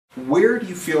Where do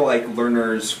you feel like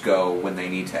learners go when they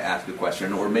need to ask a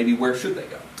question, or maybe where should they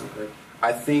go? Okay.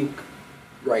 I think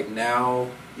right now,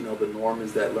 the norm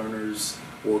is that learners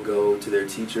will go to their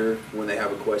teacher when they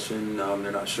have a question,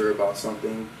 they're not sure about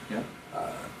something. Yeah.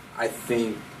 I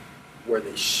think where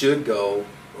they should go,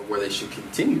 or where they should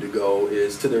continue to go,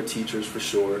 is to their teachers for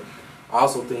sure. I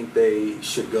also think they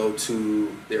should go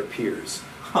to their peers,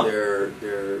 their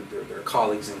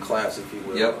colleagues in class, if you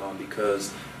will, yep.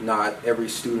 Because not every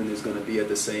student is going to be at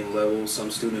the same level.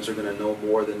 Some students are going to know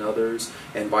more than others,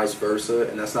 and vice versa,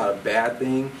 and that's not a bad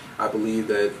thing. I believe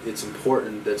that it's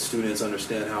important that students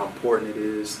understand how important it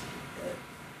is,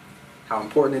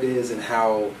 and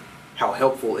how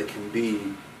helpful it can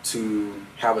be to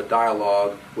have a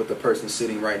dialogue with the person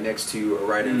sitting right next to you or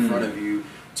right in front of you,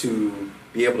 to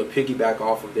be able to piggyback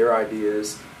off of their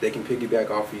ideas. They can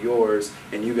piggyback off of yours,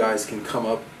 and you guys can come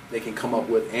up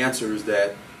with answers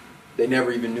that they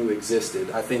never even knew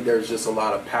existed. I think there's just a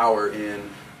lot of power in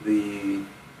the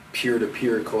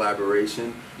peer-to-peer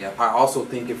collaboration. Yep. I also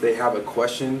think if they have a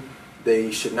question,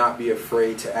 they should not be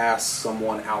afraid to ask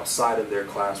someone outside of their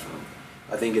classroom.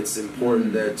 I think it's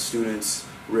important that students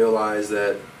realize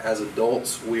that as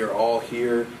adults, we are all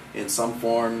here in some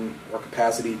form or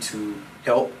capacity to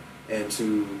help and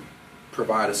to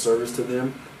provide a service to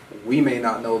them. We may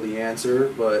not know the answer,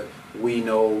 but we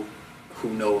know who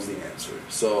knows the answer.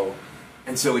 So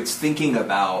it's thinking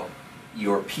about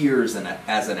your peers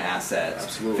as an asset.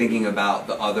 Absolutely. Thinking about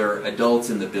the other adults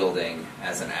in the building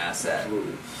as an asset.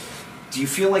 Absolutely. Do you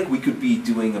feel like we could be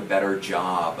doing a better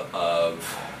job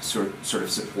of sort of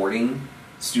supporting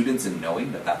students and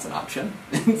knowing that that's an option?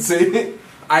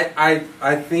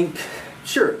 I think,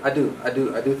 sure, I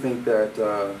do think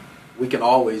that we can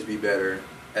always be better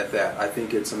at that. I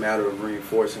think it's a matter of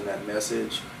reinforcing that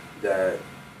message that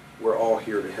we're all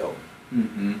here to help.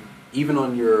 Mm-hmm. Even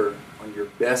on your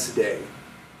best day,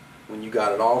 when you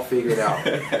got it all figured out,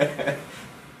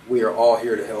 we are all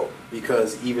here to help.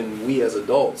 Because even we as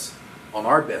adults, on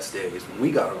our best days, when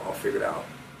we got it all figured out,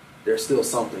 there's still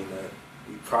something that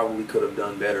we probably could have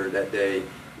done better that day,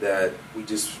 that we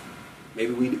just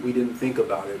maybe we didn't think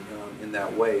about it in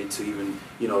that way to even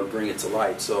to bring it to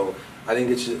light. So I think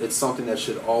it's something that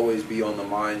should always be on the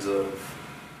minds of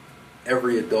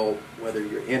every adult, whether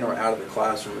you're in or out of the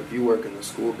classroom. If you work in the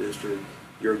school district,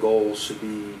 your goal should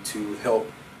be to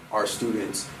help our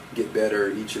students get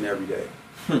better each and every day.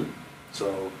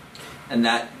 So, and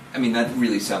that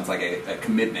really sounds like a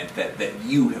commitment that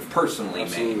you have personally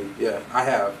absolutely made. Yeah, I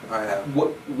have.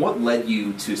 What led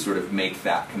you to sort of make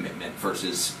that commitment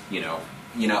versus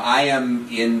I am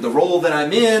in the role that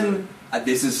I'm in.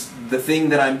 This is the thing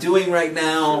that I'm doing right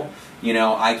now.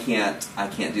 I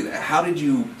can't do that. How did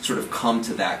you sort of come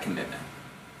to that commitment?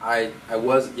 I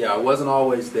wasn't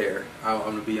always there. I'm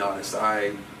gonna be honest.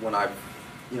 When I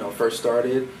first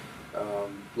started,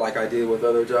 like I did with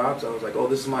other jobs, I was like, oh,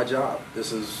 this is my job.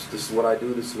 This is what I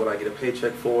do. This is what I get a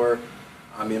paycheck for.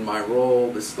 I'm in my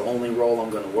role. This is the only role I'm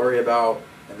going to worry about,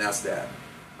 and that's that.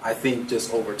 I think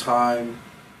just over time,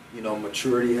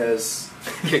 maturity has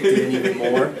kicked in even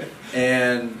more,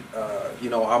 and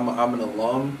I'm an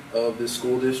alum of this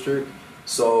school district,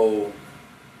 so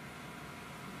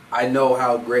I know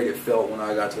how great it felt when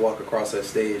I got to walk across that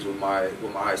stage with my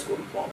high school diploma.